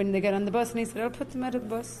abusive when they get on the bus. And he said, I'll put them out of the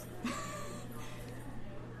bus.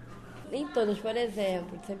 Nem todos, por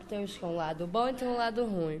exemplo, sempre tem um lado bom e tem um lado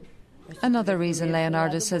ruim. Another reason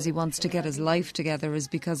Leonardo says he wants to get his life together is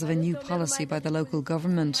because of a new policy by the local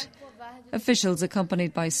government. Officials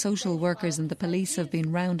accompanied by social workers and the police have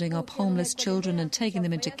been rounding up homeless children and taking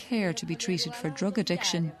them into care to be treated for drug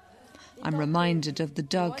addiction. I'm reminded of the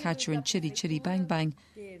dog catcher in Chitty Chitty Bang Bang.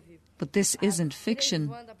 But this isn't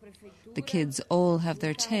fiction. The kids all have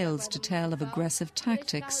their tales to tell of aggressive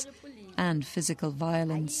tactics and physical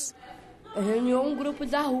violence. Reuniu grupo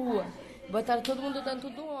da rua. Botaram todo mundo dentro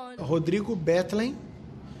do ônibus. Rodrigo Bethlen,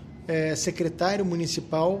 secretário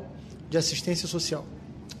municipal de assistência social.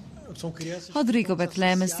 Rodrigo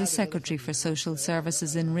Bethlen is the Secretary for Social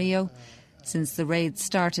Services in Rio. Since the raids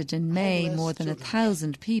started in May, more than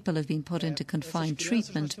 1,000 people have been put into confined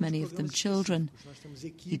treatment, many of them children.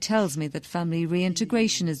 He tells me that family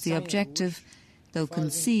reintegration is the objective, though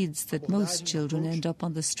concedes that most children end up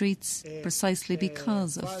on the streets precisely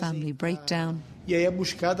because of family breakdown. E aí é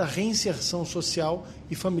buscada a reinserção social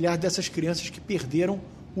e familiar dessas crianças que perderam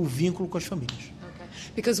o vínculo com as famílias.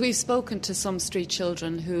 Because we've spoken to some street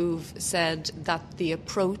children who've said that the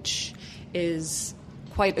approach is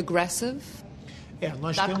quite aggressive.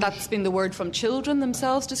 That's been the word from children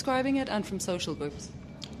themselves describing it and from social groups.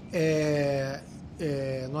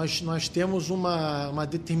 Nós temos uma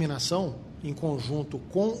determinação em conjunto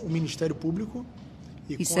com o Ministério Público.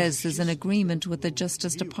 He says there's an agreement with the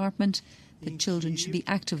Justice Department that children should be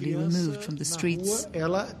actively removed from the streets.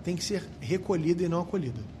 Ela tem que ser recolhida e não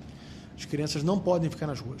acolhida. As crianças não podem ficar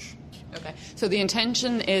nas ruas. Okay. So the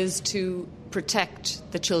intention is to protect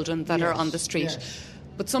the children that are on the street. Yes.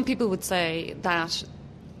 But some people would say that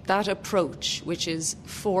that approach, which is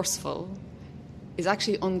forceful, is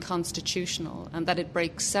actually unconstitutional and that it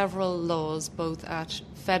breaks several laws both at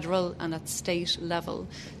federal and at state level.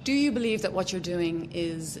 Do you believe that what you're doing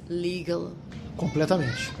is legal?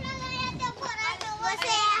 Completamente.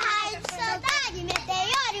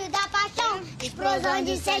 explosão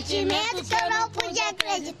de sentimento que eu não podia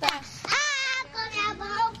acreditar.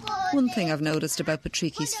 One thing I've noticed about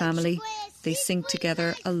Patricky's family, they sing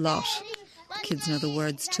together a lot. The kids know the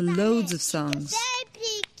words to loads of songs.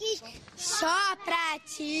 Só pra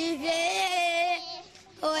te ver,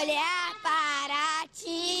 olhar para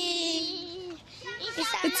ti.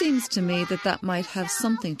 It seems to me that might have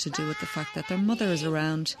something to do with the fact that their mother is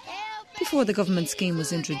around. Before the government scheme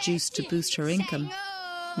was introduced to boost her income,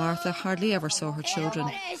 Martha hardly ever saw her children.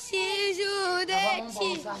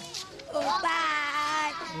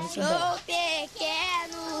 Sou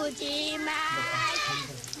pequeno demais,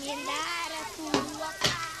 me dar a tua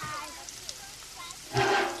paz.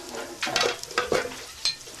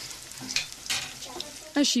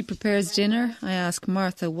 As she prepares dinner, I ask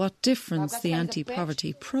Martha what difference the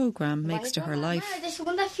anti-poverty programme makes to her life. É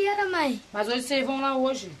segunda-feira, mãe. Mas hoje vocês vão lá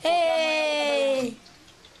hoje. Ei!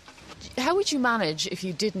 How would you manage if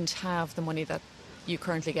you didn't have the money that you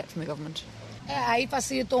currently get from the government? Aí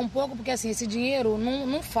facilitou pouco, porque assim, esse dinheiro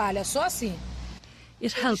não falha, só assim.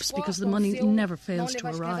 It helps because the money never fails to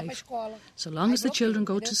arrive. So long as the children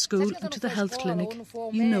go to school and to the health clinic,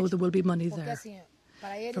 you know there will be money there.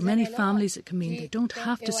 For many families, it can mean they don't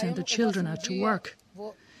have to send their children out to work.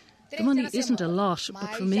 The money isn't a lot,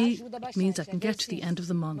 but for me, it means I can get to the end of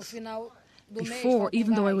the month. Before,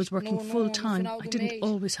 even though I was working full-time, I didn't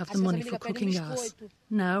always have the money for cooking gas.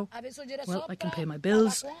 Now, well, I can pay my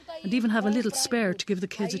bills and even have a little spare to give the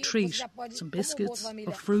kids a treat, some biscuits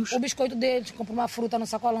or fruit. O biscoito deles, compro uma fruta no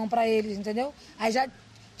sacolão para eles, entendeu? Aí já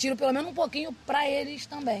tiro pelo menos pouquinho para eles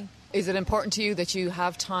também. Is it important to you that you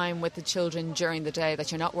have time with the children during the day,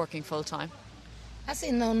 that you're not working full-time?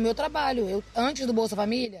 Assim, no meu trabalho, antes do Bolsa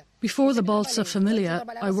Família. Before the Bolsa Familia,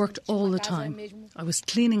 I worked all the time. I was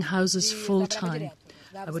cleaning houses full-time.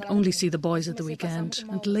 I would only see the boys at the weekend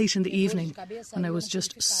and late in the evening when I was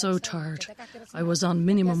just so tired. I was on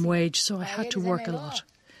minimum wage, so I had to work a lot.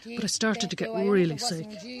 But I started to get really sick,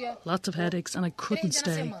 lots of headaches, and I couldn't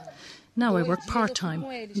stay. Now I work part-time,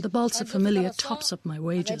 and the Bolsa Familia tops up my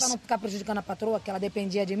wages. Para não ficar prejudicando a patroa, que ela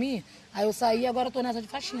dependia de mim, aí eu saí e agora estou nessa de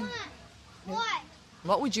faxina.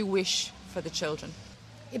 What would you wish for the children?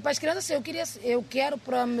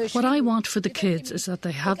 What I want for the kids is that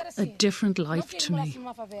they have a different life to me.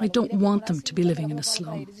 I don't want them to be living in a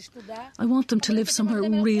slum. I want them to live somewhere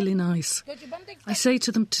really nice. I say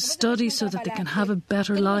to them to study so that they can have a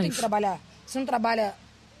better life.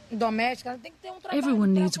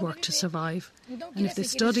 Everyone needs work to survive, and if they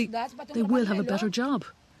study, they will have a better job.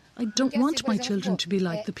 I don't want my children to be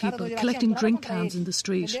like the people collecting drink cans in the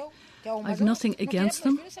street. I've nothing against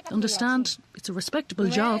them. Understand, it's a respectable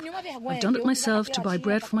job. I've done it myself to buy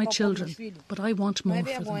bread for my children, but I want more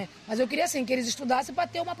for them. Mas eu queria assim que eles estudassem para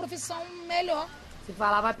ter uma profissão melhor. Se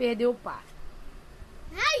falar vai perder o pai.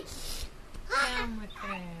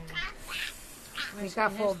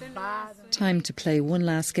 Time to play one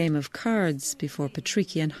last game of cards before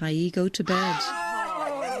Patricky and Hai go to bed.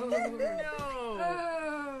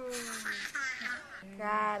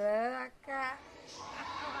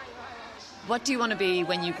 What do you want to be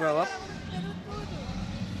when you grow up?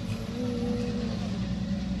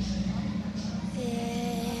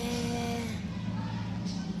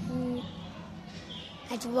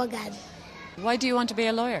 Advogado. Why do you want to be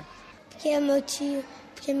a lawyer? Porque meu tio,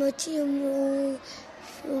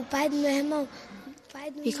 o pai do meu irmão.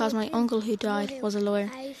 Because my uncle who died was a lawyer.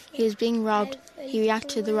 He was being robbed. He reacted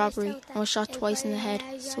to the robbery and was shot twice in the head.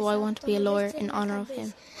 So I want to be a lawyer in honour of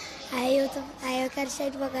him. Aí eu quero ser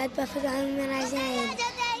advogado para fazer uma homenagem a ele. Eu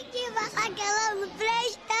tenho que falar que ela não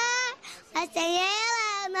presta. Mas sem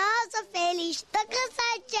ela eu não sou feliz. Tô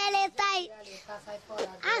cansada de ela sair.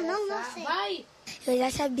 Não sei. Vai. Eu já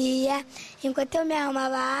sabia. Enquanto eu me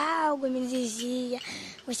arrumava algo, me dizia: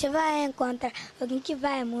 você vai encontrar alguém que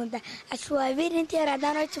vai mudar a sua vida inteira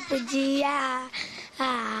da noite pro dia.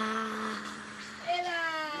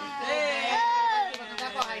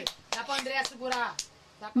 Dá pra Andréa segurar.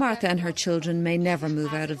 Martha and her children may never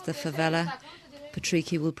move out of the favela.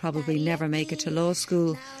 Patricky will probably never make it to law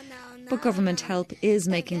school. But government help is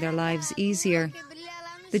making their lives easier.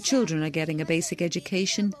 The children are getting a basic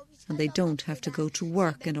education and they don't have to go to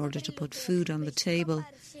work in order to put food on the table.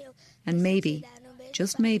 And maybe,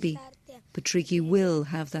 just maybe, Patricky will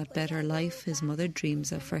have that better life his mother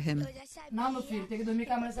dreams of for him. Não, meu filho, tem que dormir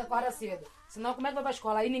com a mãe, você acorda cedo. Senão como é que vai pra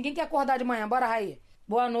escola? Aí ninguém quer acordar de manhã. Bora, Raí.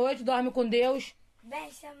 Boa noite, dorme com Deus.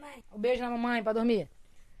 Beijo, mãe. Um beijo na mamãe pra dormir.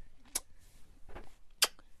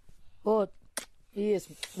 Outro.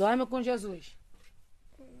 Isso. Dorme com Jesus.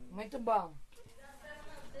 Muito bom.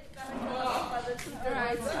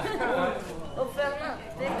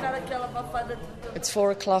 It's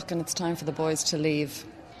 4 o'clock and it's time for the boys to leave.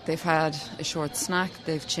 They've had a short snack,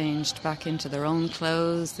 they've changed back into their own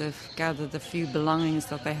clothes, they've gathered the few belongings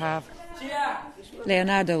that they have.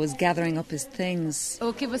 Leonardo is gathering up his things.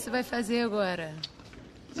 O que você vai fazer agora?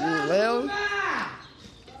 Eu?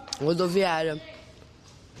 Rodoviária.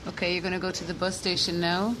 Okay, you're going to go to the bus station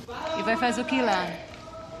now. E vai fazer o que lá?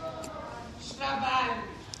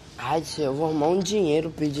 Ai, tia, eu vou arrumar dinheiro,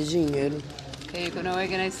 pedir dinheiro. Okay, you're going to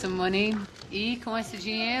organize some money. E com esse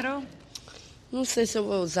dinheiro? Não sei se eu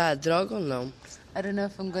vou usar droga ou não. I don't know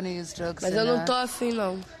if I'm going to use drugs. Mas eu não tô afim,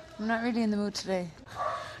 não. I'm not really in the mood today.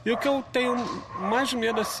 E o que eu tenho mais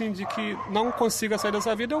medo, assim, de que não consiga sair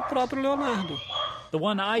dessa vida é o próprio Leonardo. The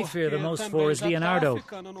one I fear the most for is Leonardo.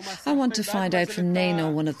 I want to find out from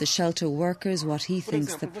Neno, one of the shelter workers, what he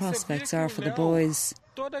thinks the prospects are for the boys.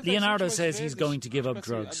 Leonardo says he's going to give up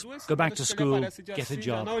drugs, go back to school, get a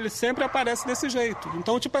job. Ele sempre aparece desse jeito.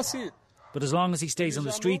 Então, tipo assim... But as long as he stays on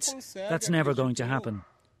the streets, that's never going to happen.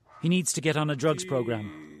 He needs to get on a drugs program.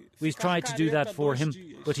 We've tried to do that for him,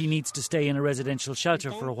 but he needs to stay in a residential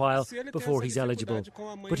shelter for a while before he's eligible.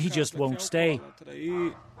 But he just won't stay.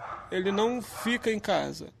 Ele não fica em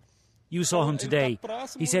casa. You saw him today.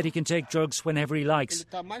 He said he can take drugs whenever he likes,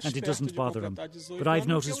 and it doesn't bother him. But I've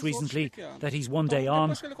noticed recently that he's one day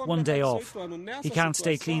on, one day off. He can't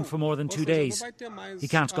stay clean for more than 2 days. He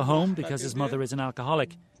can't go home because his mother is an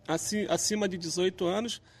alcoholic. He's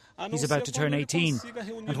about to turn 18,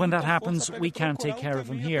 and when that happens, we can't take care of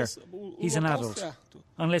him here. He's an adult.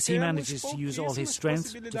 Unless he manages to use all his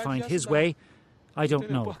strength to find his way, I don't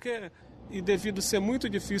know.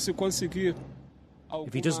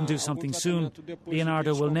 If he doesn't do something soon,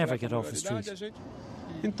 Leonardo will never get off the street.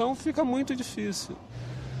 Então fica muito difícil.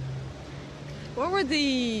 What were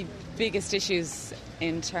the biggest issues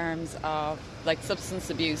in terms of like substance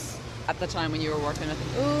abuse at the time when you were working with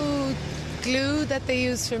them? Ooh, glue that they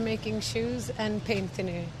use for making shoes and paint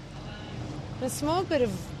thinner. And a small bit of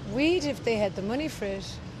weed if they had the money for it.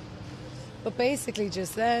 But basically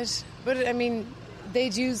just that. But I mean,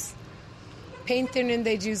 they'd use paint thinner and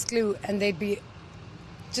they'd use glue, and they'd be...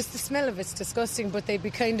 Just the smell of it's disgusting, but they'd be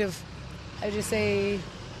kind of, how do you say,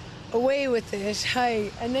 away with it, high.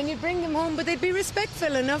 And then you'd bring them home, but they'd be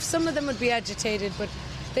respectful enough. Some of them would be agitated, but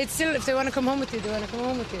they'd still, if they want to come home with you, they want to come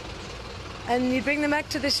home with you. And you'd bring them back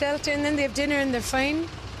to the shelter, and then they have dinner and they're fine.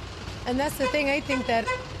 And that's the thing, I think that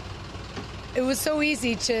it was so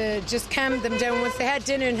easy to just calm them down. Once they had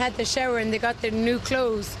dinner and had their shower and they got their new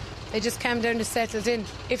clothes, they just calmed down and settled in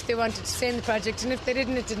if they wanted to stay in the project. And if they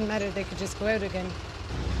didn't, it didn't matter, they could just go out again.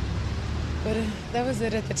 But that was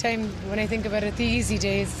it at the time, when I think about it, the easy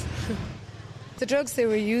days. The drugs they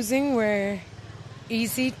were using were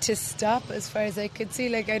easy to stop as far as I could see.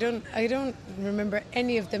 Like, I don't remember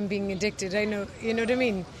any of them being addicted. I know, you know what I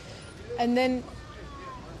mean? And then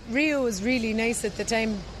Rio was really nice at the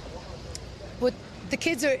time. But the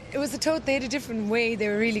kids they had a different way. They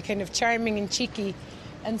were really kind of charming and cheeky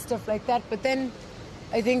and stuff like that. But then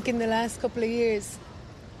I think in the last couple of years,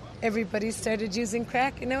 everybody started using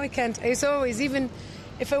crack, and now I can't. It's always, even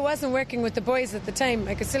if I wasn't working with the boys at the time,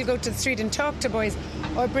 I could still go to the street and talk to boys,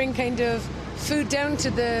 or bring kind of food down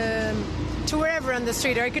to wherever on the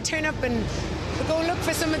street, or I could turn up and go look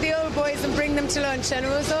for some of the old boys and bring them to lunch, and it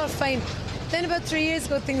was all fine. Then about 3 years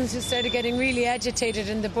ago, things just started getting really agitated,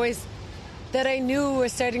 and the boys that I knew were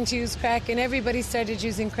starting to use crack, and everybody started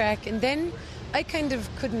using crack, and then I kind of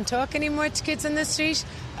couldn't talk anymore to kids on the street.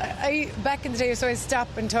 Back in the day, so I stop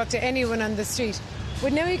and talk to anyone on the street.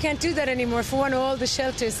 But now you can't do that anymore. For one, all the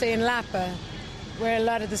shelters, say in Lapa, where a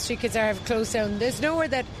lot of the street kids are, have closed down. There's no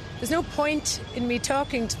point in me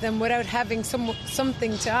talking to them without having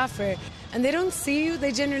something to offer. And they don't see you.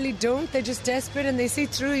 They generally don't. They're just desperate, and they see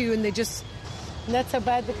through you, and and that's how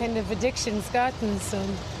bad the kind of addiction's gotten. So,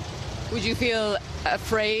 would you feel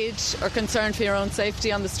afraid or concerned for your own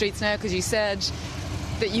safety on the streets now? Because you said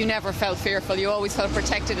that you never felt fearful. You always felt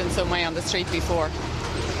protected in some way on the street before.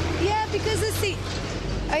 Yeah, because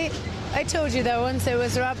I told you that once I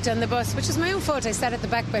was robbed on the bus, which was my own fault. I sat at the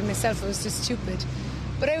back by myself. I was just stupid.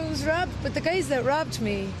 But I was robbed. But the guys that robbed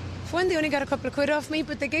me, for one, they only got a couple of quid off me,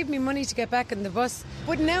 but they gave me money to get back on the bus.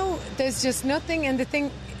 But now there's just nothing, and the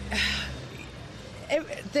thing...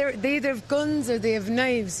 They either have guns or they have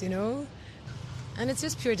knives, you know? And it's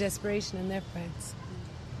just pure desperation on their parts.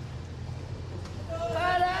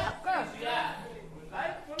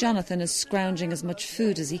 Jonathan is scrounging as much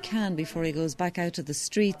food as he can before he goes back out to the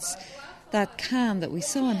streets. That calm that we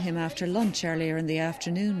saw in him after lunch earlier in the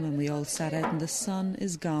afternoon when we all sat out in the sun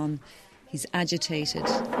is gone. He's agitated,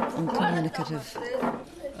 uncommunicative.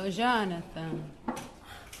 Oh, Jonathan.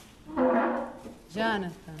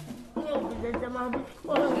 Jonathan.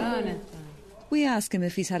 We ask him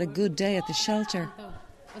if he's had a good day at the shelter.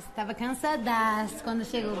 Você estava cansadaço quando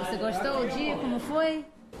chegou. Você gostou do dia? Como foi?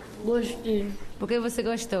 Gostei. Por que você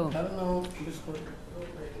gostou?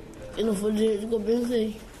 E não foi do jeito que eu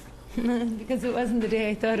pensei. Because it wasn't the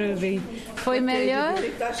day I thought it would be. Foi melhor?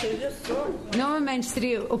 Normalmente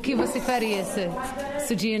seria o que você faria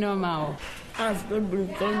se o dia normal? Ficar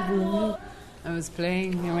brincando. I was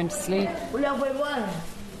playing, I went to sleep.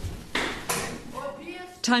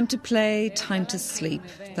 Time to play, time to sleep.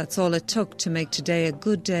 That's all it took to make today a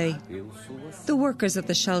good day. The workers at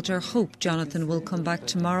the shelter hope Jonathan will come back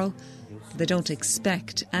tomorrow. They don't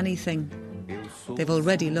expect anything. They've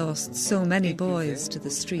already lost so many boys to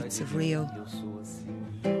the streets of Rio.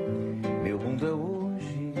 Meu mundo é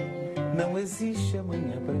hoje, não existe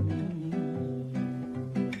amanhã para mim.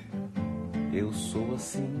 Eu sou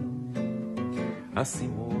assim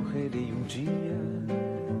morrerei um dia.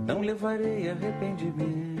 Não levarei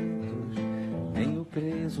arrependimentos, nem o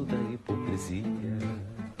preso da hipocrisia.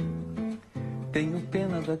 Tenho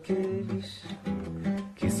pena daqueles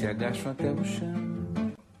que se agacham até o chão,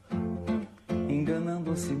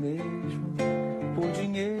 enganando a si mesmo por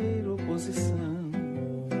dinheiro ou posição.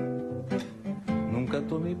 Nunca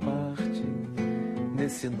tomei parte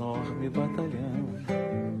nesse enorme batalhão,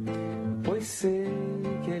 pois sei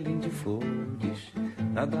que além de flores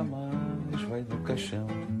nada mais vai no caixão.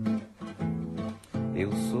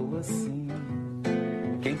 Eu sou assim,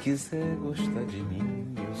 quem quiser gostar de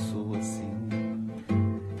mim, eu sou assim.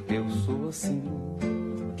 Eu sou assim,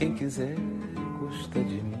 quem quiser gostar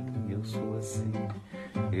de mim, eu sou assim.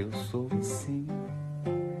 Eu sou assim,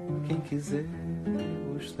 quem quiser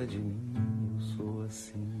gostar de mim.